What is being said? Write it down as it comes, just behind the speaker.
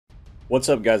What's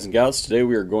up, guys and gals? Today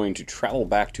we are going to travel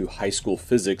back to high school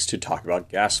physics to talk about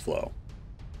gas flow.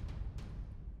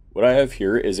 What I have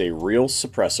here is a real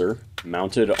suppressor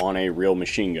mounted on a real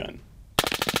machine gun.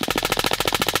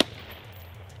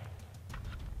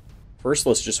 First,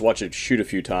 let's just watch it shoot a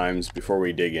few times before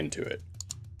we dig into it.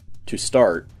 To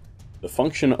start, the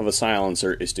function of a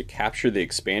silencer is to capture the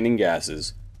expanding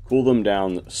gases, cool them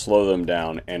down, slow them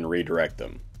down, and redirect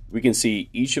them. We can see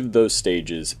each of those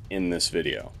stages in this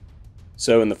video.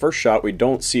 So in the first shot, we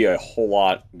don't see a whole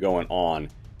lot going on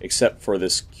except for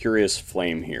this curious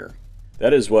flame here.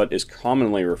 That is what is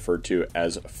commonly referred to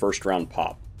as first round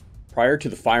pop. Prior to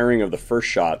the firing of the first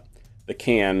shot, the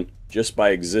can, just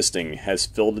by existing, has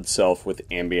filled itself with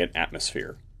ambient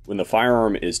atmosphere. When the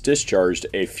firearm is discharged,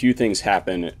 a few things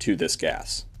happen to this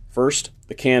gas. First,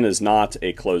 the can is not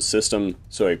a closed system,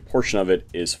 so a portion of it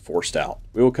is forced out.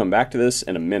 We will come back to this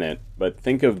in a minute, but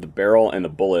think of the barrel and the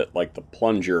bullet like the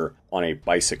plunger on a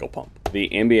bicycle pump.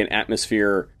 The ambient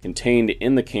atmosphere contained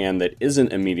in the can that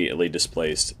isn't immediately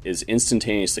displaced is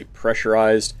instantaneously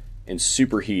pressurized and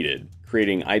superheated,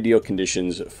 creating ideal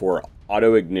conditions for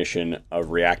auto-ignition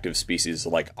of reactive species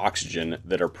like oxygen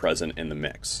that are present in the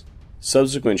mix.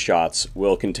 Subsequent shots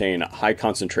will contain high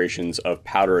concentrations of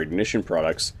powder ignition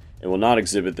products and will not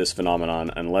exhibit this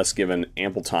phenomenon unless given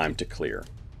ample time to clear.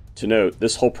 To note,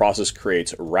 this whole process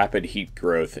creates rapid heat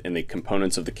growth in the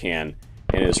components of the can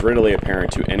and is readily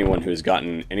apparent to anyone who has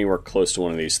gotten anywhere close to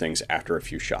one of these things after a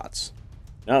few shots.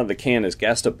 Now that the can is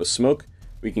gassed up with smoke,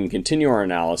 we can continue our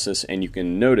analysis and you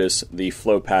can notice the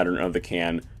flow pattern of the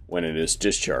can when it is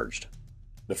discharged.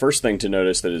 The first thing to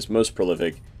notice that is most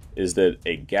prolific is that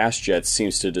a gas jet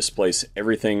seems to displace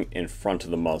everything in front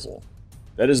of the muzzle.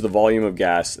 That is the volume of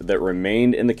gas that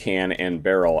remained in the can and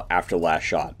barrel after last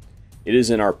shot. It is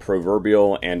in our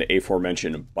proverbial and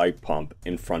aforementioned bike pump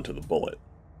in front of the bullet.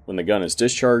 When the gun is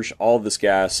discharged, all of this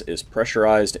gas is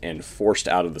pressurized and forced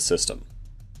out of the system.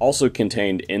 Also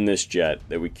contained in this jet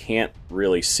that we can't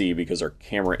really see because our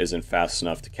camera isn't fast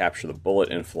enough to capture the bullet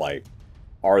in flight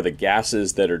are the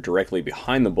gases that are directly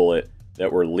behind the bullet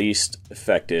that were least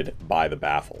affected by the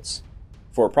baffles.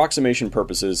 For approximation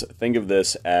purposes, think of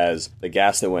this as the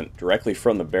gas that went directly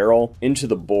from the barrel into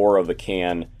the bore of the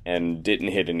can and didn't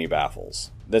hit any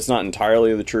baffles. That's not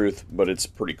entirely the truth, but it's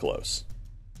pretty close.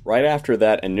 Right after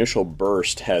that initial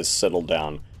burst has settled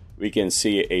down, we can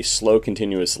see a slow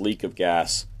continuous leak of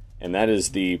gas, and that is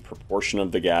the proportion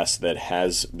of the gas that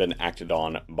has been acted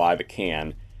on by the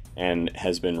can and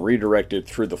has been redirected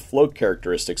through the flow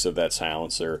characteristics of that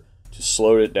silencer to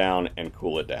slow it down and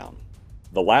cool it down.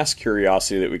 The last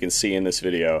curiosity that we can see in this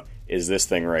video is this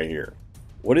thing right here.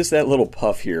 What is that little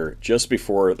puff here just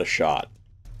before the shot?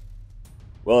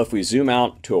 Well, if we zoom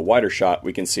out to a wider shot,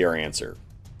 we can see our answer.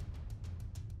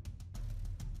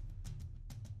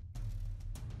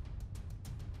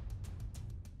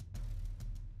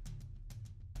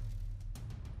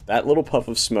 That little puff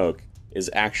of smoke is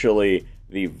actually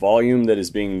the volume that is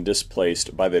being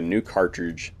displaced by the new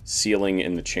cartridge sealing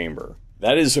in the chamber.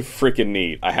 That is freaking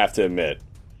neat, I have to admit.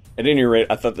 At any rate,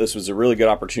 I thought this was a really good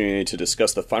opportunity to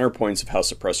discuss the finer points of how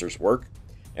suppressors work,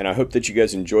 and I hope that you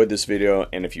guys enjoyed this video,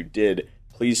 and if you did,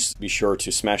 please be sure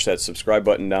to smash that subscribe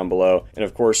button down below, and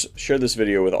of course, share this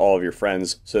video with all of your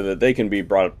friends so that they can be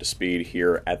brought up to speed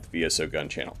here at the VSO Gun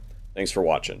Channel. Thanks for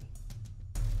watching.